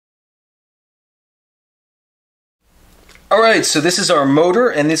Alright, so this is our motor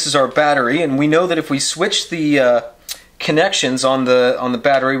and this is our battery, and we know that if we switch the connections on the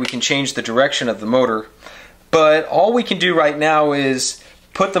battery, we can change the direction of the motor. But all we can do right now is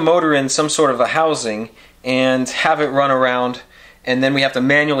put the motor in some sort of a housing and have it run around, and then we have to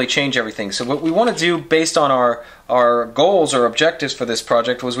manually change everything. So what we want to do based on our goals or objectives for this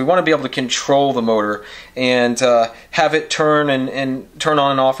project was we want to be able to control the motor and have it turn and turn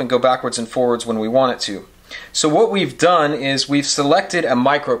on and off and go backwards and forwards when we want it to. So what we've done is we've selected a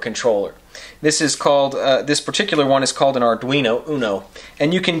microcontroller. This is called, this particular one is called an Arduino Uno.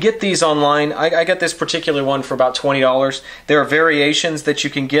 And you can get these online. I got this particular one for about $20. There are variations that you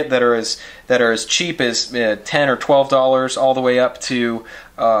can get that are as cheap as $10 or $12 all the way up to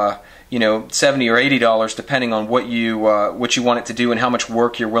 $70 or $80 depending on what you want it to do and how much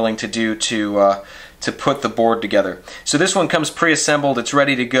work you're willing to do to put the board together. So this one comes pre-assembled, it's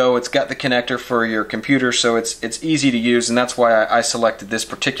ready to go, it's got the connector for your computer, so it's easy to use, and that's why I selected this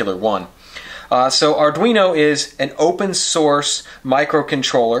particular one. So Arduino is an open source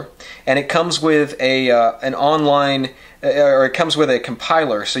microcontroller, and it comes with an online, or it comes with a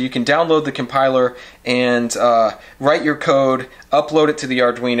compiler, so you can download the compiler and write your code, upload it to the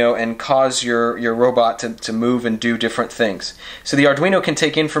Arduino, and cause your robot to move and do different things. So the Arduino can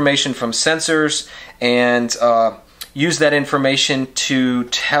take information from sensors and use that information to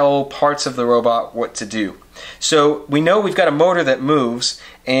tell parts of the robot what to do. So we know we've got a motor that moves,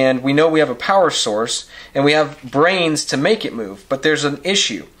 and we know we have a power source, and we have brains to make it move, but there's an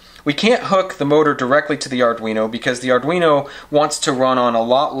issue. We can't hook the motor directly to the Arduino because the Arduino wants to run on a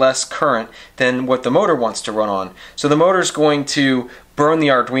lot less current than what the motor wants to run on. So the motor's going to burn the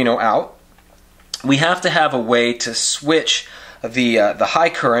Arduino out. We have to have a way to switch the high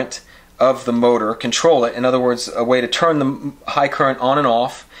current of the motor, control it. In other words, a way to turn the high current on and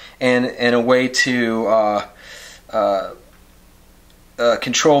off, and a way to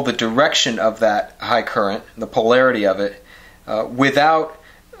control the direction of that high current, the polarity of it, without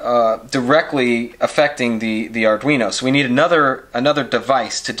directly affecting the Arduino. So we need another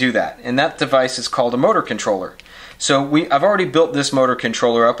device to do that, and that device is called a motor controller. So I've already built this motor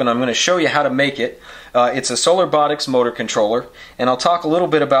controller up, and I'm going to show you how to make it. It's a SolarBotics motor controller, and I'll talk a little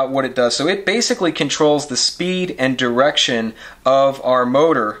bit about what it does. So it basically controls the speed and direction of our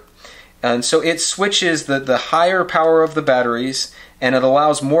motor, and so it switches the higher power of the batteries, and it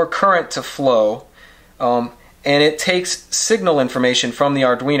allows more current to flow. And it takes signal information from the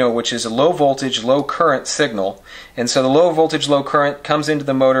Arduino, which is a low voltage, low current signal. And so the low voltage, low current comes into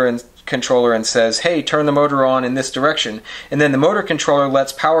the motor and controller and says, hey, turn the motor on in this direction. And then the motor controller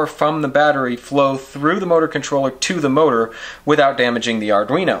lets power from the battery flow through the motor controller to the motor without damaging the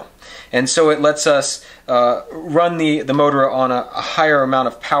Arduino. And so it lets us run the motor on a higher amount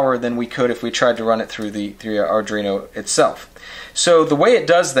of power than we could if we tried to run it through the Arduino itself. So the way it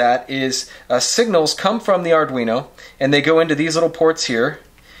does that is signals come from the Arduino, and they go into these little ports here,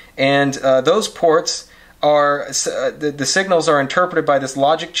 and those ports are the signals are interpreted by this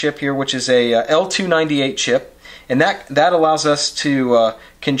logic chip here, which is a L298 chip, and that allows us to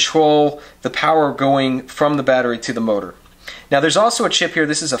control the power going from the battery to the motor. Now there's also a chip here,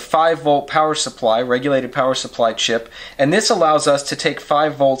 this is a 5-volt power supply, regulated power supply chip, and this allows us to take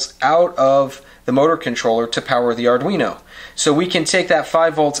 5 volts out of the motor controller to power the Arduino. So we can take that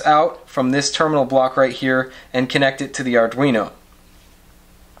 5 volts out from this terminal block right here and connect it to the Arduino.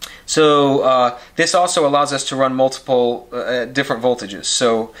 So this also allows us to run multiple different voltages.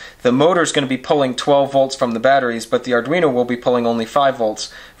 So the motor is going to be pulling 12 volts from the batteries, but the Arduino will be pulling only 5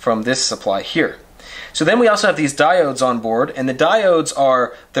 volts from this supply here. So then we also have these diodes on board, and the diodes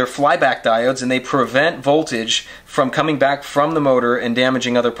they're flyback diodes, and they prevent voltage from coming back from the motor and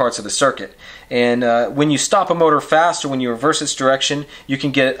damaging other parts of the circuit. And when you stop a motor fast or when you reverse its direction, you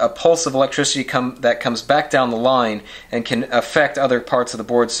can get a pulse of electricity that comes back down the line and can affect other parts of the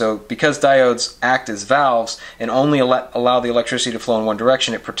board. So because diodes act as valves and only allow the electricity to flow in one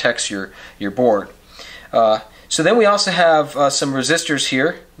direction, it protects your board. So then we also have some resistors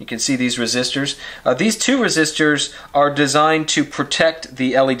here. You can see these resistors. These two resistors are designed to protect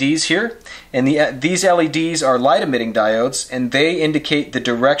the LEDs here. And these LEDs are light emitting diodes, and they indicate the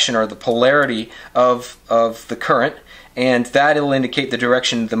direction or the polarity of the current, and that'll indicate the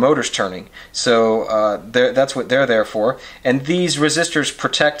direction the motor's turning. So that's what they're there for. And these resistors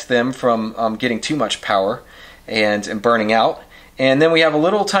protect them from getting too much power and burning out. And then we have a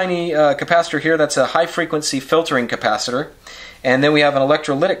little tiny capacitor here that's a high frequency filtering capacitor. And then we have an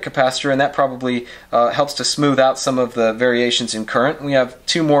electrolytic capacitor, and that probably helps to smooth out some of the variations in current. We have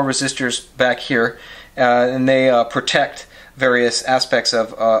two more resistors back here, and they protect various aspects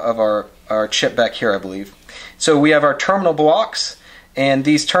of our chip back here, I believe. So we have our terminal blocks, and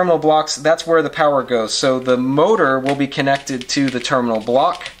these terminal blocks, that's where the power goes. So the motor will be connected to the terminal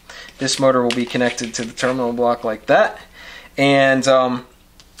block. This motor will be connected to the terminal block like that. And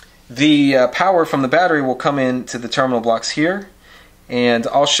the power from the battery will come into the terminal blocks here. And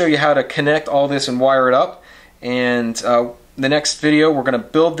I'll show you how to connect all this and wire it up. And the next video, we're going to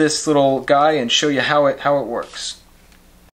build this little guy and show you how it works.